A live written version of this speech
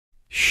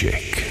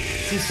shake.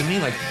 Seems to me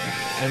like,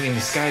 I mean,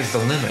 the sky's the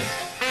limit.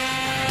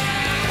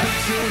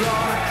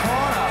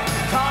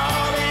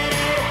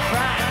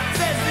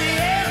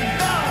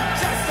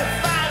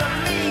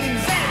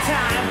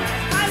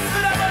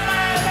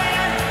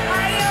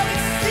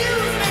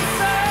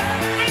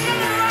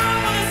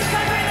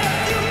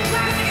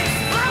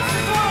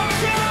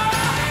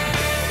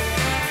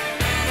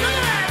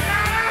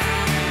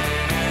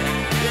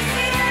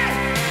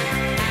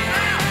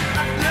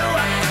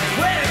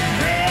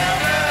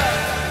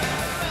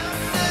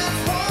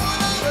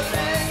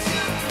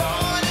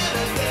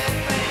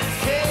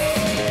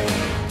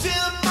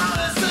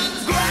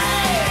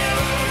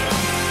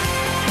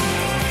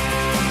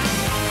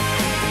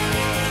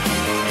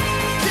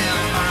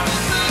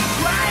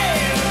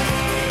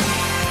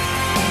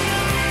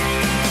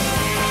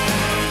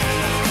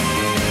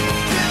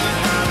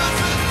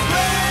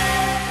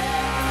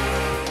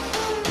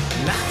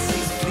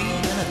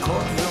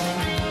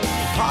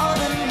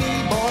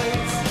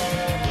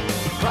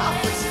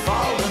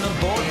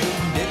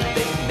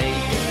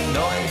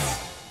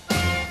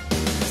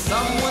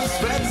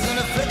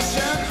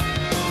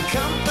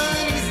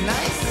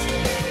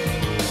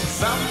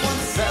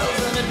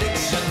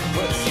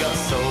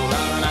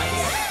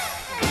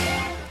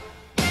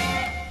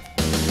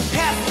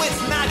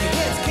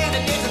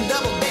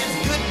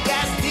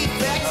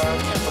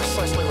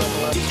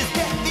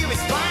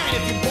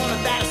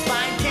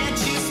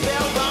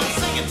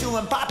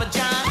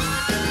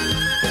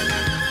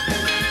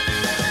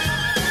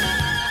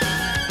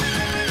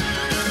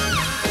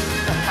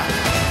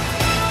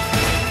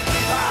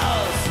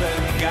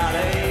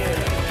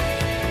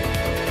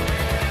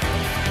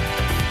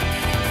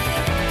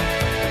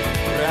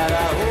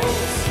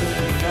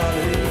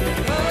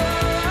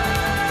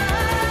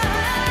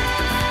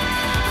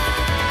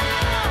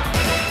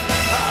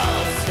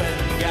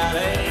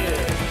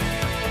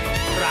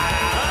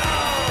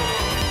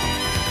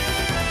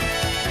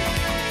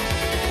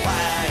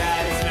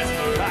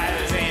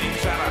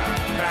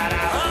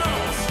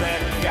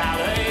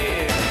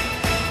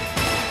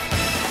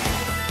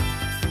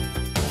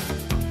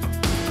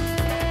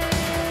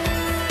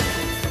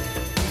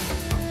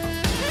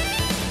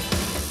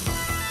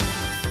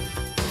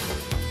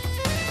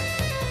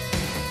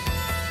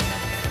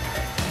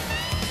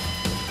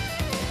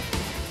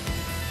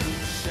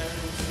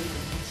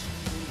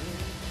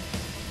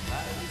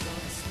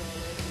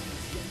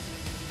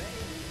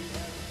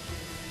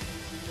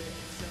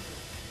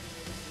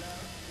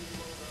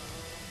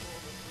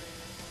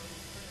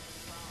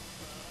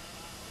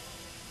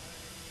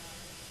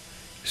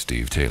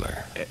 Steve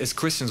Taylor. As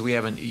Christians, we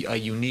have a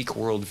unique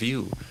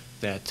worldview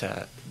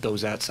that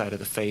those outside of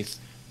the faith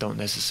don't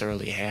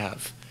necessarily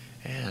have,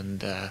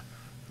 and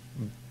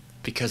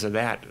because of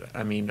that,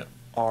 I mean,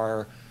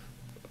 our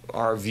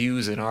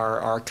views and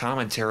our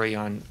commentary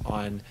on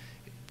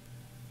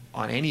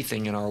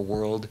anything in our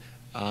world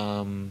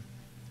can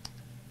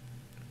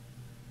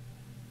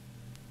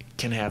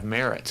have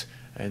merit.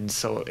 And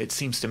so it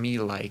seems to me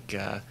like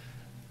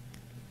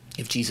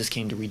if Jesus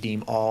came to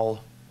redeem all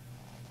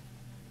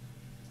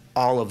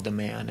of the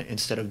man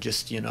instead of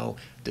just, you know,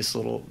 this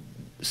little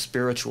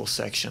spiritual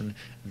section,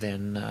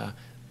 then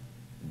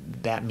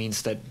that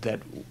means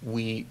that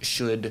we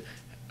should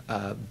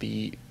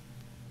be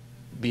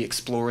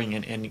exploring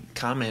and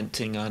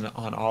commenting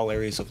on all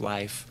areas of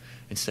life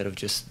instead of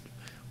just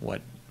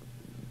what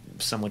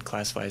some would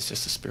classify as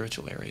just the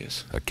spiritual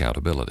areas.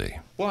 Accountability.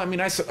 Well, I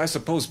mean, I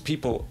suppose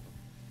people,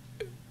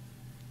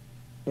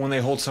 when they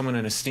hold someone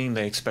in esteem,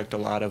 they expect a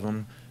lot of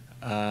them,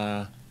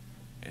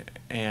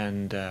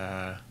 and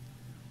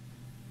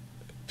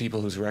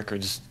people whose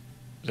records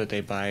that they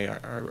buy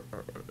are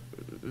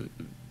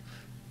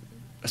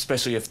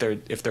especially if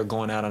they're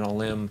going out on a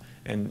limb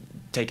and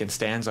taking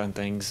stands on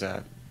things,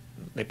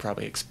 they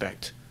probably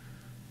expect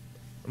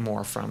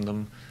more from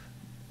them.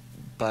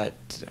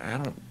 But I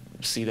don't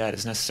see that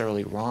as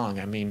necessarily wrong.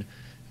 I mean,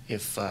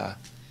 if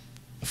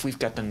we've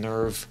got the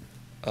nerve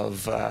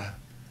of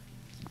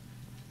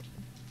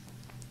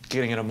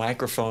getting in a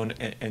microphone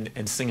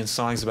and singing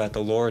songs about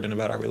the Lord and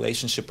about our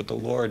relationship with the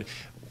Lord,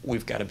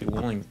 we've got to be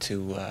willing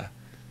to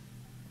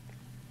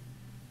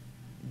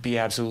be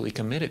absolutely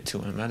committed to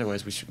Him.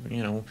 Otherwise, we should,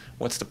 you know,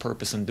 what's the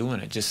purpose in doing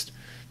it? Just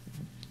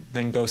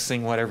then go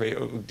sing whatever,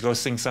 go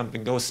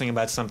sing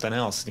about something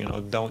else. You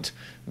know, don't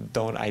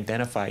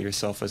identify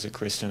yourself as a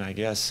Christian, I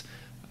guess.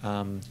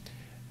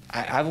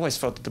 I've always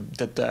felt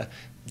that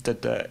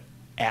the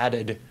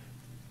added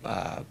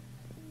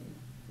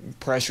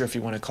pressure, if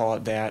you want to call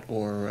it that,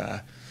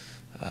 or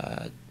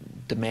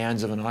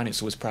demands of an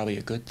audience was probably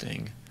a good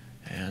thing,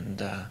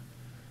 and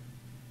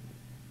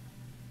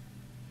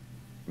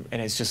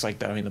it's just like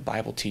that. I mean, the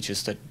Bible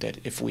teaches that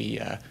if we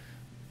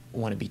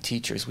want to be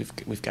teachers,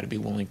 we've got to be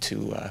willing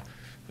to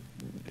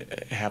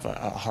have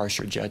a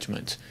harsher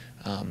judgment,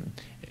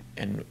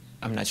 and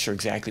I'm not sure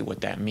exactly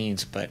what that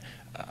means, but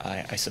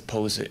I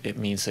suppose it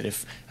means that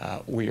if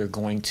we are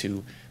going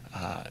to,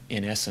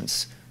 in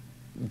essence,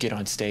 get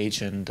on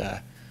stage and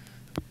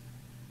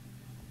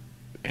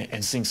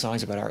and sing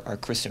songs about our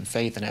Christian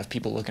faith and have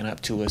people looking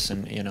up to us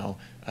and, you know,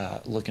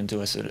 looking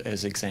to us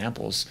as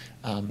examples,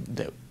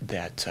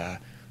 that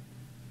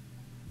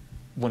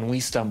when we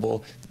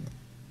stumble,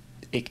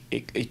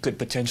 it could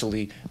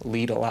potentially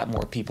lead a lot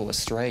more people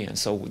astray. And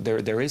so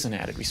there is an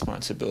added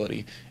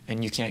responsibility,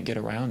 and you can't get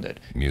around it.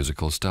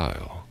 Musical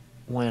style.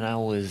 When I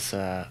was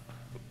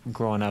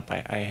growing up,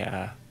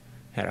 I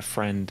had a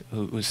friend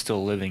who was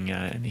still living,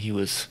 and he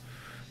was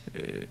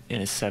in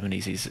his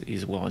 70s.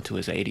 He's well into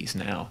his 80s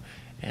now,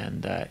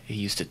 and he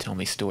used to tell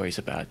me stories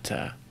about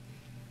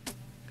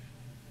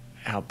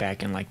how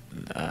back in like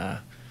the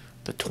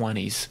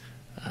 20s,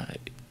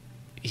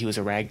 he was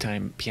a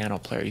ragtime piano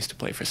player. He used to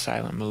play for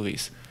silent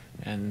movies,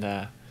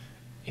 and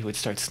he would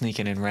start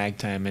sneaking in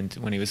ragtime and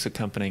when he was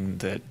accompanying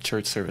the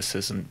church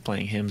services and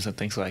playing hymns and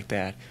things like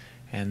that,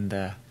 and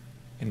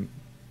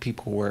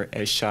people were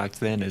as shocked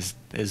then as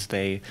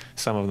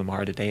some of them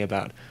are today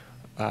about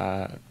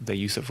the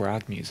use of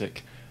rock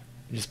music,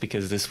 just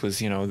because this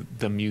was, you know,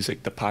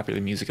 the popular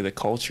music of the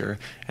culture,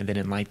 and they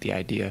didn't like the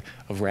idea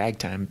of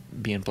ragtime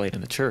being played in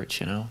the church,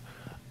 you know.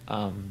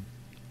 And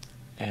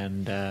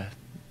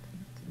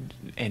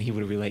he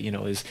would relate, you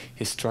know,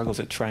 his struggles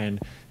at trying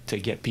to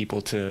get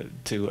people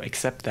to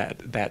accept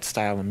that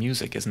style of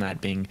music as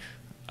not being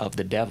of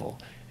the devil.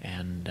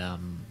 And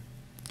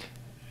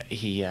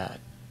he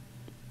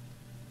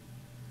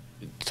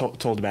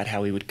told about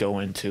how he would go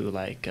into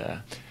like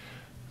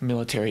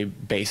military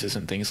bases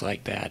and things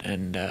like that,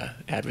 and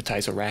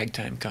advertise a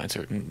ragtime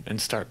concert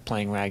and start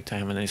playing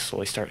ragtime, and then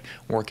slowly start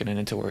working it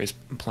into where he's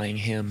playing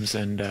hymns,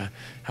 and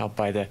how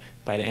by the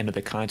end of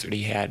the concert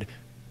he had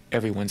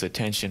everyone's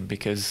attention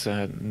because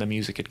the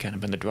music had kind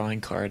of been the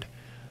drawing card.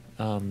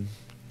 And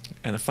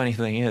the funny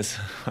thing is,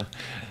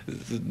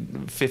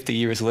 50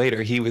 years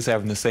later, he was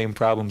having the same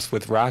problems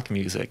with rock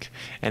music.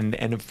 And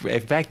in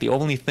fact, the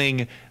only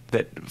thing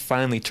that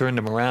finally turned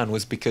him around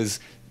was because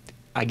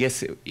I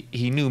guess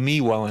he knew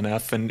me well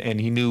enough, and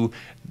he knew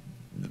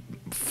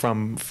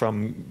from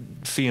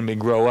seeing me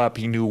grow up,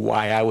 he knew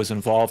why I was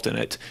involved in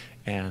it,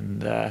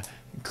 and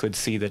could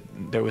see that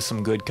there was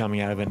some good coming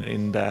out of it.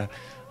 And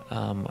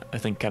I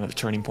think kind of the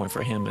turning point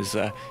for him is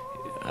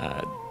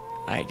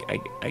I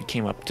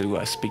came up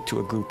to speak to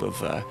a group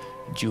of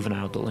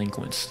juvenile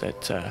delinquents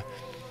that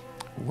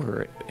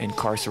were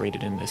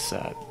incarcerated in this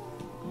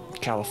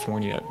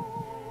California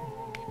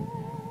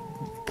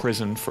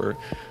prison for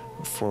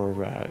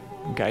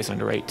guys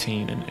under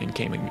 18, and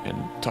came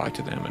and talked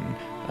to them and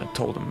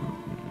told them,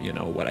 you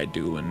know, what I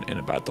do and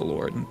about the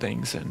Lord and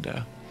things, and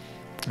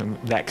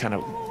that kind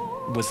of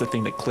was the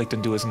thing that clicked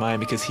into his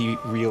mind, because he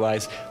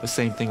realized the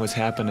same thing was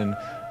happening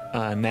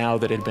now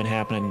that it had been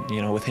happening,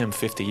 you know, with him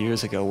 50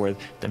 years ago, where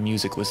the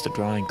music was the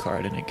drawing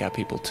card, and it got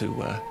people to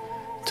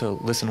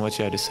listen to what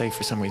you had to say.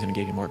 For some reason, it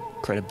gave you more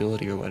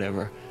credibility or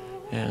whatever,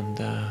 and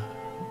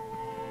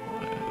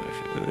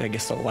I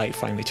guess the light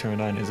finally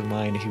turned on in his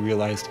mind. He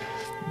realized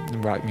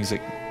rock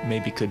music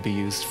maybe could be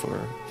used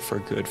for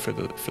good, for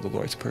the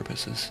Lord's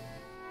purposes.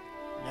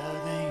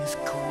 Nothing is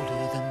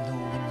colder than the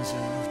winds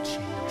of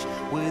change,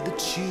 where the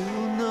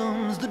chill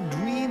numbs the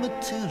dreamer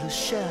till a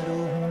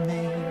shadow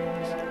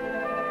remains.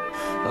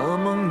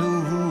 Among the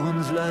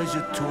ruins lies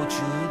your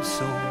tortured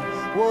soul.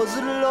 Was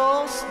it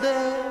lost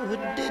there, or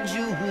did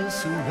you will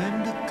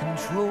surrender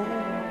control?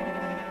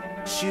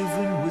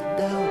 Shivering with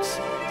doubts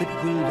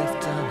that were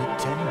left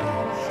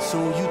unattended, so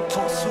you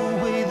toss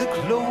away the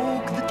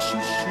cloak that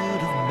you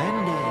should have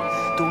mended.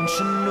 Don't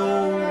you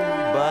know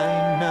by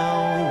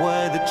now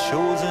why the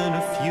chosen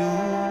a few?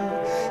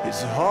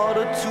 It's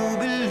harder to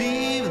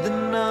believe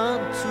than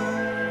not to.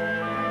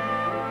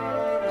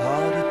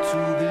 Harder to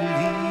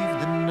believe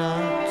than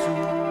not to.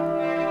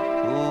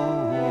 Oh.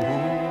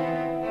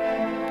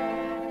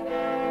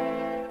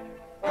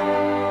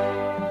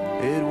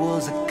 It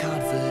was a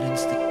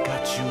confidence that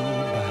got you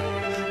by,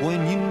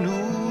 when you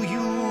knew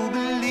you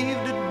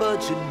believed it but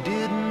you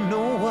didn't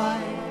know why.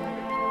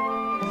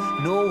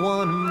 No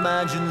one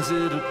imagines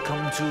it'll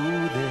come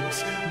to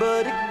this,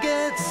 but it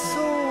gets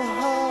so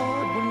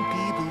hard when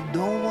people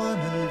don't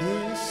want to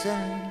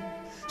listen.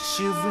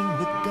 Shivering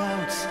with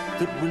doubts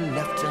that were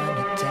left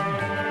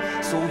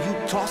unattended, so you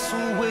toss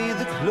away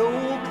the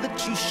cloak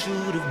that you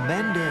should have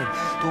mended.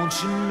 Don't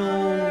you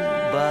know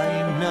by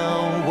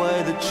now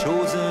why the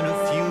chosen a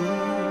few?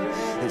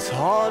 It's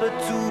harder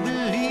to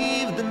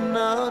believe than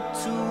not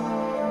to.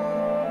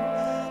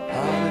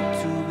 Harder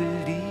to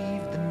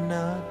believe than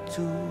not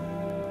to.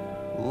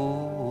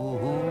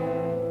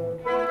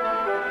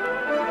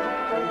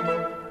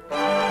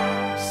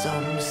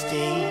 Some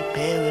stay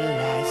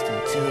paralyzed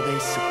until they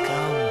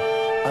succumb.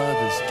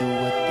 Others do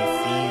what they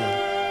feel,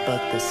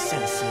 but the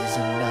senses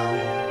are numb.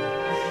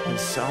 And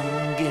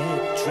some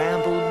get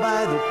trampled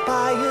by the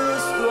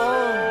pious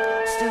throng,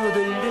 still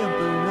they limp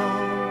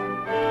along.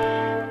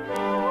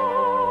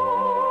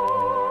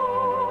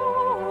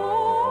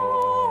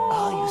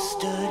 Are you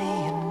sturdy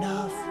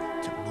enough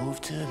to move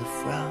to the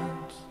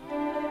front?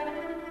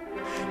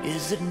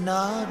 Is it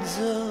nods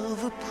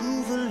of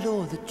approval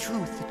or the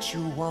truth that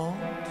you want?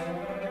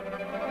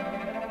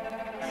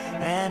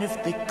 And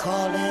if they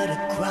call it a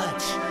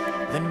crutch,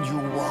 then you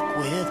walk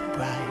with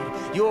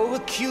pride. Your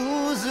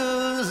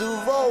accusers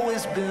have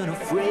always been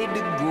afraid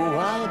to go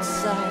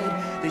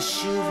outside. They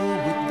shiver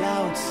with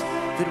doubts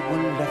that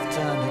were left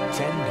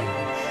unattended.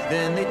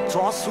 Then they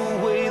toss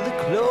away the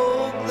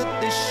cloak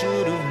that they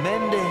should have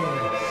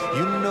mended.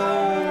 You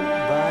know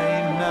by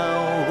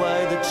now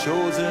why the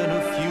chosen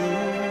are few.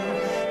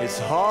 It's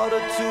harder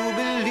to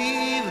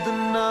believe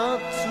than not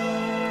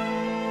to.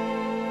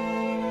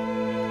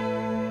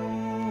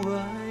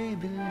 I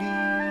believe.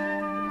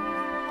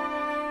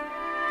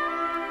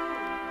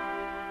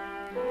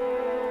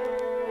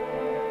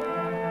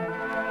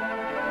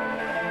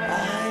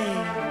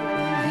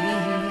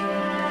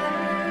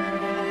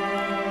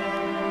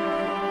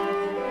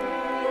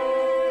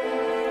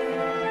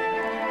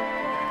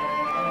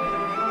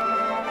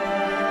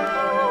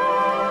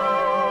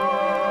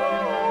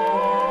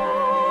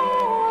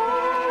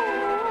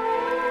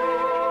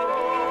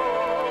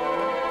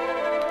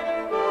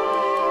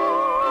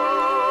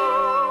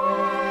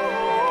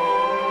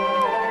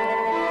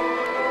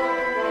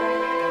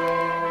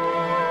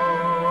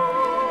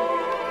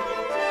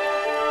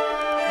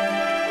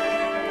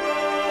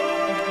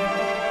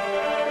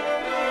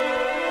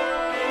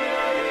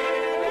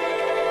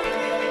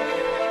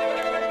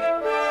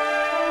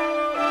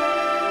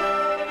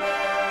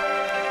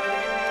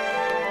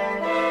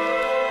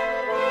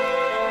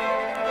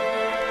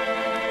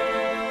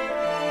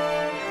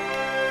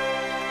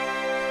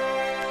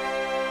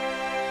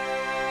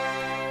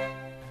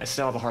 I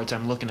still have a hard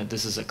time looking at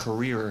this as a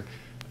career.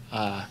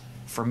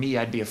 For me,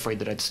 I'd be afraid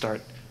that I'd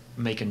start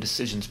making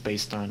decisions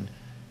based on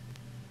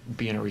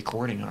being a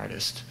recording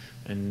artist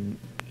and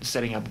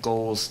setting up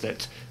goals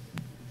that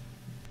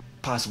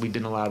possibly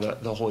didn't allow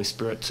the Holy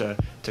Spirit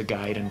to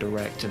guide and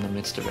direct in the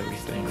midst of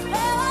everything.